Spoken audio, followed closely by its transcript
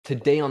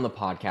Today on the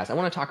podcast, I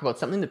want to talk about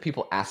something that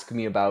people ask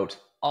me about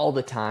all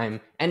the time,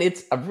 and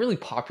it's a really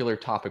popular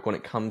topic when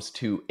it comes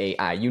to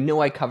AI. You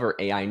know, I cover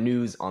AI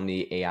news on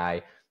the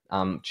AI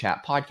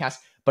Chat podcast,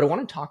 but I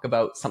want to talk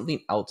about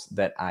something else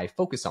that I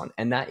focus on,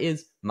 and that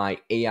is my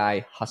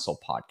AI Hustle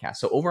podcast.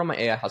 So over on my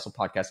AI Hustle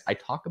podcast, I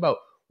talk about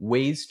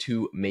ways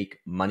to make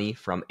money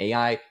from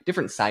AI,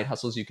 different side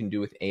hustles you can do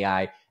with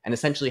AI, and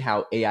essentially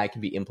how AI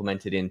can be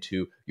implemented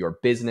into your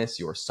business,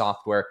 your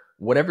software,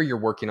 whatever you're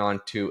working on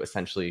to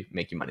essentially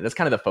make you money. That's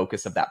kind of the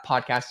focus of that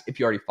podcast. If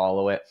you already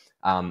follow it,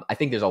 I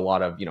think there's a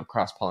lot of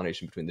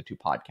cross-pollination between the two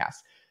podcasts.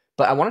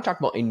 But I want to talk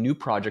about a new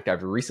project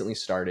I've recently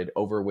started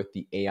over with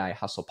the AI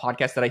Hustle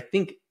podcast that I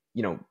think,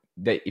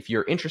 that if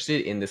you're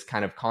interested in this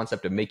kind of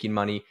concept of making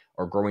money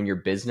or growing your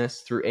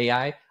business through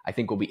AI, I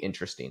think will be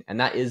interesting. And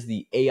that is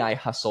the AI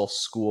Hustle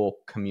Skool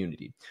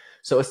community.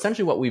 So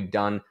essentially what we've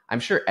done, I'm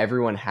sure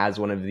everyone has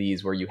one of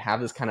these where you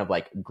have this kind of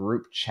like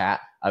group chat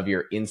of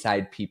your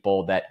inside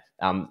people that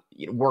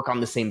work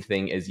on the same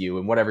thing as you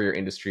and whatever your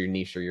industry, your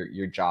niche, or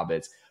your job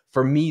is.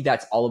 For me,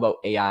 that's all about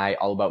AI,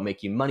 all about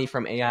making money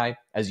from AI.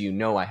 As you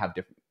know, I have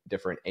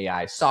different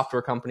AI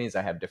software companies.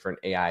 I have different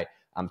AI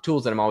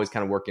tools that I'm always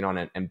kind of working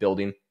on and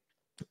building.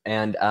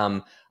 And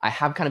I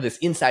have kind of this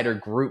insider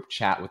group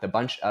chat with a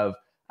bunch of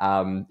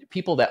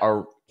people that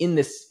are in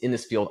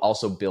this field,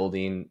 also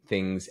building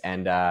things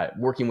and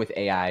working with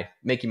AI,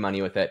 making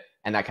money with it,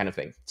 and that kind of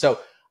thing. So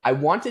I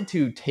wanted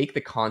to take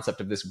the concept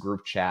of this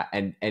group chat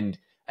and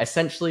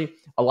essentially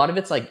a lot of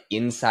it's like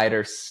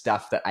insider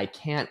stuff that I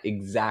can't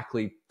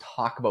exactly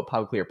talk about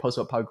publicly or post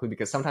about publicly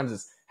because sometimes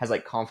it has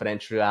like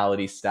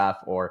confidentiality stuff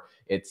or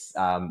it's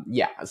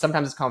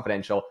sometimes it's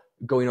confidential,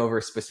 going over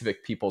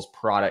specific people's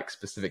products,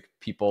 specific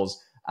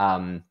people's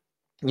the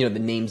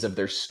names of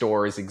their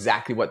stores,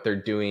 exactly what they're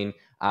doing,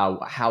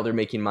 how they're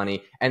making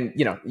money. And,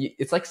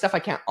 it's like stuff I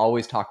can't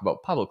always talk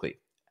about publicly.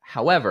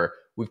 However,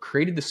 we've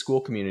created the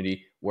Skool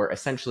community where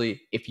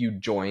essentially if you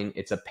join,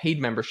 it's a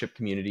paid membership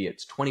community.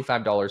 It's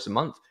 $25 a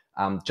month.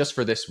 Just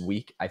for this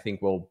week, I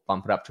think we'll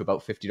bump it up to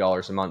about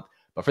 $50 a month.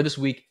 But for this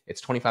week,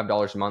 it's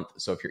 $25 a month.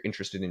 So if you're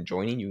interested in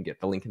joining, you can get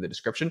the link in the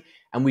description.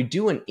 And we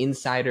do an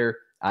insider,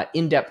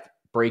 in-depth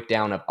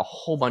breakdown of a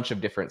whole bunch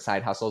of different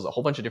side hustles, a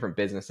whole bunch of different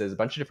businesses, a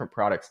bunch of different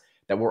products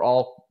that we're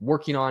all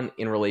working on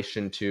in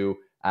relation to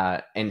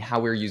and how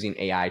we're using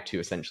AI to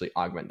essentially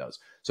augment those.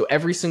 So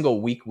every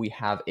single week we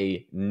have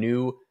a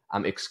new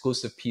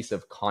exclusive piece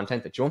of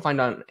content that you won't find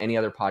on any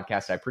other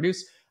podcast I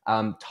produce,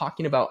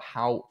 talking about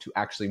how to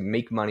actually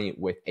make money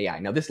with AI.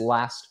 Now this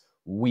last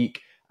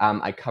week,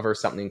 I cover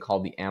something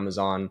called the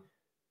Amazon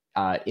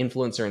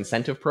Influencer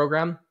Incentive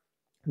Program.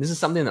 This is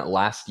something that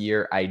last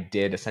year I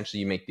did.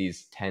 Essentially, you make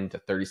these 10 to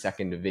 30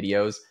 second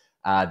videos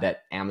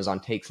that Amazon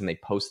takes and they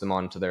post them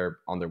on their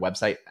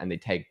website and they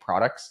tag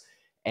products.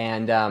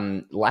 And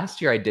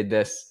last year I did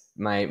this,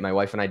 my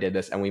wife and I did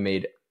this, and we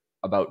made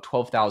about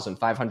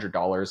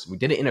 $12,500. We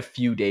did it in a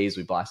few days.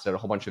 We blasted out a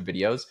whole bunch of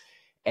videos.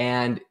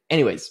 And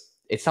anyways,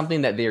 it's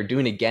something that they are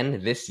doing again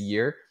this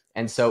year.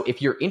 And so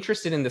if you're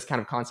interested in this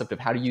kind of concept of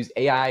how to use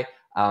AI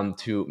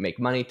to make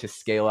money, to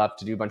scale up,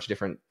 to do a bunch of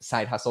different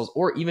side hustles,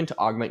 or even to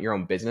augment your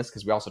own business,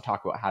 because we also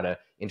talk about how to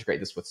integrate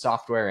this with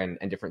software and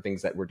different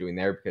things that we're doing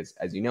there, because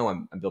as you know,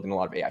 I'm building a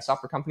lot of AI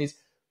software companies.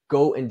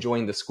 Go and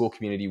join the Skool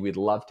community. We'd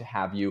love to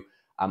have you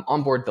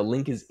on board. The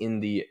link is in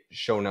the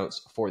show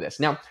notes for this.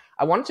 Now,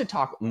 I wanted to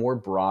talk more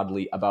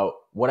broadly about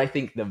what I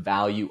think the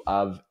value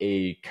of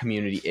a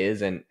community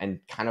is and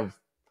kind of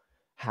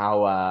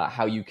how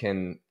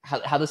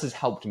this has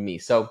helped me.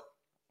 So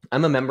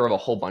I'm a member of a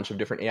whole bunch of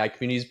different AI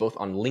communities, both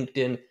on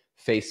LinkedIn,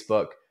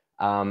 Facebook,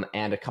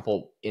 and a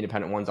couple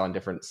independent ones on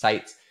different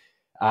sites.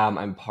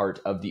 I'm part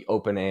of the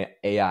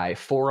OpenAI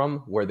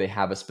forum, where they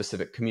have a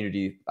specific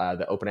community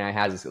that OpenAI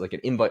has. It's like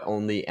an invite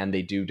only, and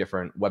they do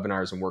different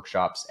webinars and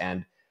workshops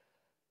and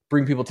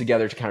bring people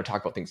together to kind of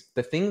talk about things.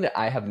 The thing that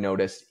I have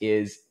noticed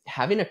is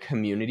having a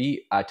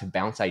community to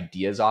bounce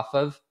ideas off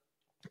of,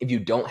 if you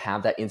don't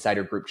have that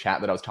insider group chat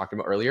that I was talking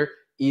about earlier,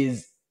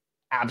 is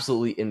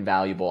absolutely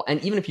invaluable.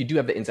 And even if you do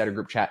have the insider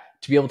group chat,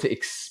 to be able to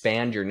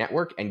expand your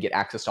network and get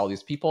access to all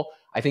these people,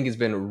 I think has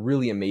been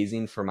really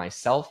amazing for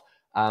myself.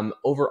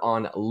 Over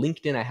on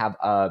LinkedIn, I have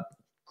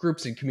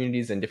groups and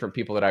communities and different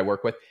people that I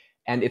work with.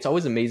 And it's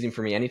always amazing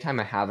for me anytime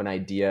I have an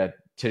idea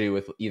to do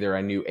with either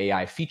a new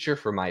AI feature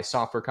for my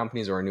software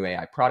companies or a new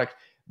AI product,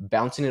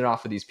 bouncing it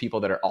off of these people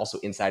that are also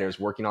insiders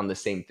working on the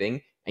same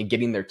thing and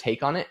getting their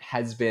take on it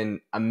has been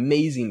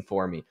amazing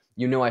for me.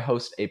 I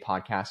host a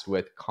podcast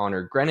with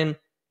Connor Grennan,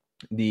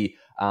 the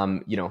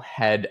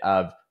head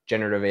of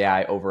generative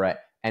AI over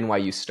at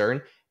NYU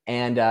Stern.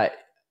 And I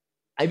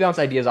bounce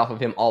ideas off of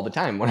him all the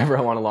time whenever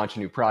I want to launch a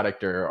new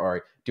product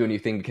or do a new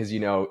thing, because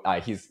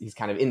he's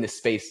kind of in this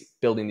space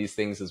building these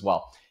things as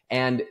well.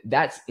 And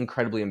that's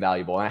incredibly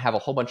invaluable. And I have a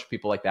whole bunch of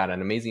people like that,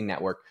 an amazing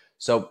network.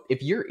 So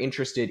if you're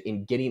interested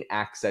in getting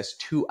access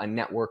to a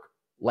network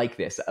like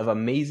this of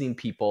amazing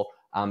people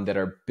that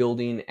are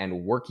building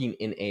and working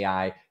in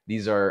AI,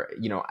 these are,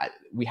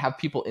 we have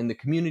people in the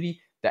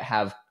community that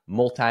have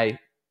 $100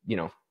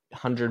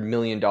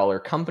 million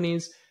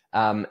companies.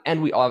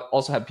 And we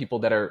also have people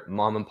that are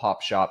mom and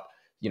pop shop,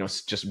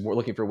 just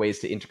looking for ways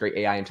to integrate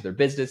AI into their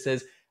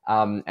businesses,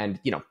 and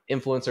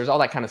influencers, all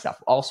that kind of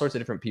stuff, all sorts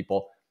of different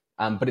people.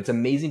 But it's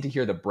amazing to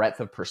hear the breadth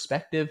of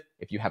perspective.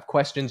 If you have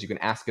questions, you can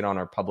ask it on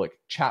our public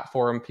chat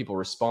forum. People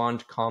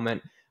respond,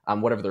 comment,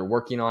 whatever they're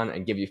working on,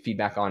 and give you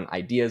feedback on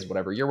ideas,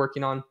 whatever you're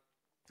working on.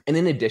 And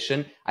in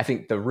addition, I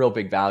think the real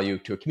big value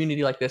to a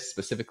community like this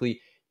specifically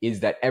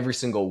is that every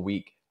single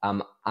week,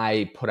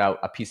 I put out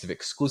a piece of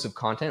exclusive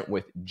content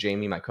with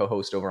Jamie, my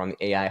co-host over on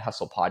the AI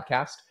Hustle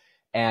podcast.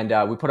 And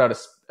we put out an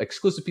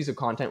exclusive piece of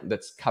content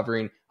that's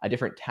covering a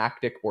different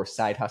tactic or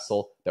side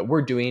hustle that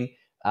we're doing.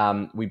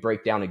 We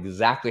break down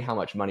exactly how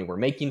much money we're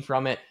making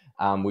from it.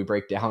 We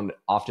break down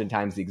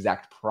oftentimes the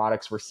exact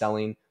products we're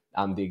selling,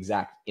 the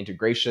exact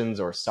integrations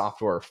or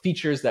software or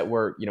features that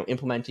we're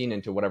implementing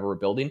into whatever we're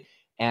building.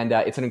 And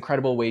it's an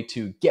incredible way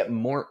to get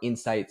more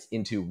insights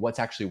into what's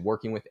actually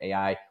working with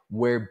AI,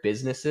 where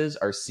businesses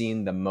are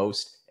seeing the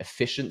most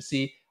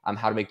efficiency,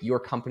 how to make your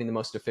company the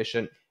most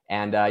efficient.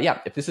 And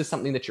if this is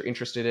something that you're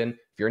interested in,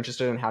 if you're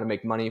interested in how to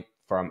make money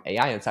from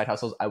AI and side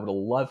hustles, I would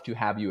love to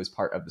have you as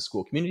part of the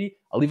Skool community.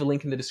 I'll leave a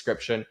link in the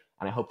description,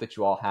 and I hope that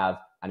you all have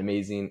an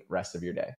amazing rest of your day.